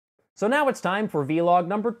So now it's time for vlog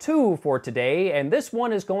number 2 for today, and this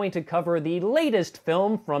one is going to cover the latest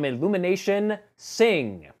film from Illumination,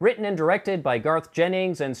 Sing. Written and directed by Garth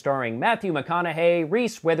Jennings and starring Matthew McConaughey,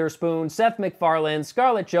 Reese Witherspoon, Seth MacFarlane,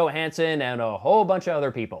 Scarlett Johansson, and a whole bunch of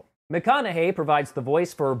other people. McConaughey provides the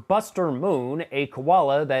voice for Buster Moon, a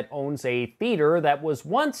koala that owns a theater that was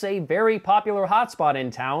once a very popular hotspot in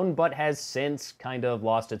town, but has since kind of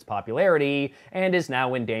lost its popularity and is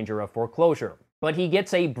now in danger of foreclosure. But he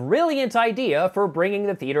gets a brilliant idea for bringing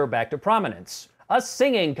the theater back to prominence: a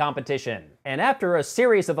singing competition. And after a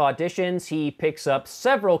series of auditions, he picks up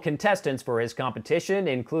several contestants for his competition,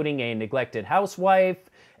 including a neglected housewife,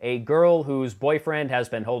 a girl whose boyfriend has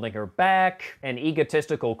been holding her back, an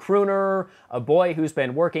egotistical crooner, a boy who's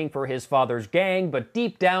been working for his father's gang, but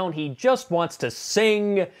deep down he just wants to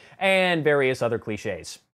sing, and various other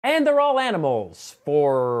cliches. And they're all animals,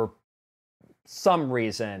 for some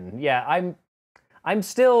reason. Yeah, I'm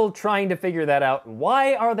still trying to figure that out.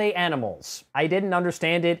 Why are they animals? I didn't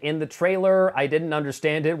understand it in the trailer. I didn't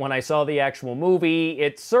understand it when I saw the actual movie.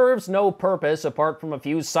 It serves no purpose apart from a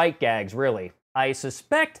few sight gags, really. I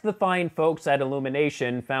suspect the fine folks at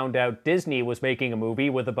Illumination found out Disney was making a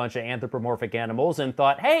movie with a bunch of anthropomorphic animals and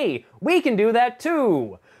thought, hey, we can do that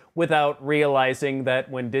too! Without realizing that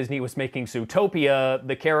when Disney was making Zootopia,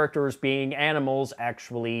 the characters being animals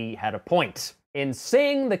actually had a point. In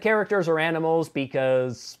Sing, the characters are animals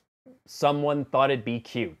because someone thought it'd be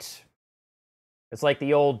cute. It's like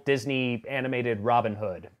the old Disney animated Robin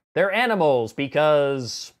Hood. They're animals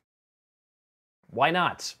because why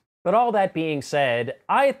not? But all that being said,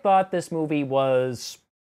 I thought this movie was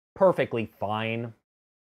perfectly fine.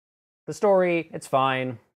 The story, it's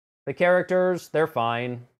fine. The characters, they're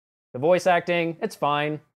fine. The voice acting, it's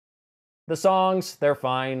fine. The songs, they're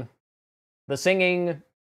fine. The singing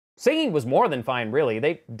was more than fine, really.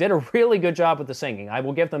 They did a really good job with the singing. I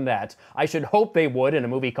will give them that. I should hope they would in a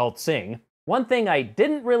movie called Sing. One thing I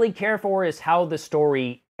didn't really care for is how the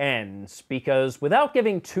story ends, because without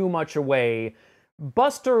giving too much away,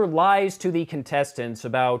 Buster lies to the contestants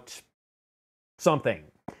about something.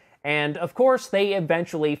 And of course, they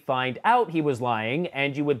eventually find out he was lying,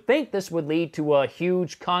 and you would think this would lead to a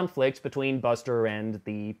huge conflict between Buster and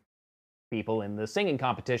the people in the singing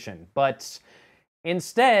competition. But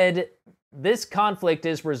instead, this conflict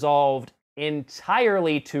is resolved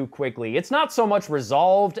entirely too quickly. It's not so much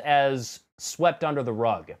resolved as swept under the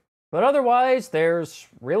rug. But otherwise, there's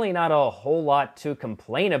really not a whole lot to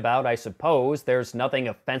complain about, I suppose. There's nothing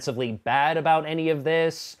offensively bad about any of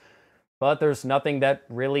this, but there's nothing that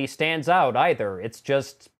really stands out either. It's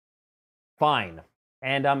just fine.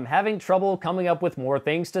 And I'm having trouble coming up with more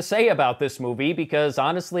things to say about this movie because,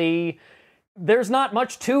 honestly, there's not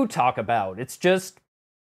much to talk about. It's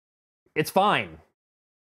fine.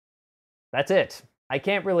 That's it. I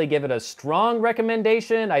can't really give it a strong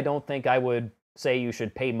recommendation. I don't think I would say you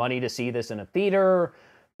should pay money to see this in a theater,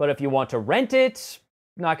 but if you want to rent it,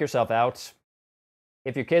 knock yourself out.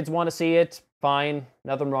 If your kids want to see it, fine.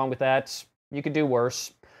 Nothing wrong with that. You could do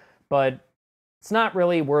worse, but it's not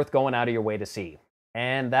really worth going out of your way to see.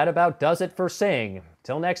 And that about does it for Sing.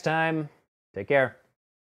 Till next time, take care.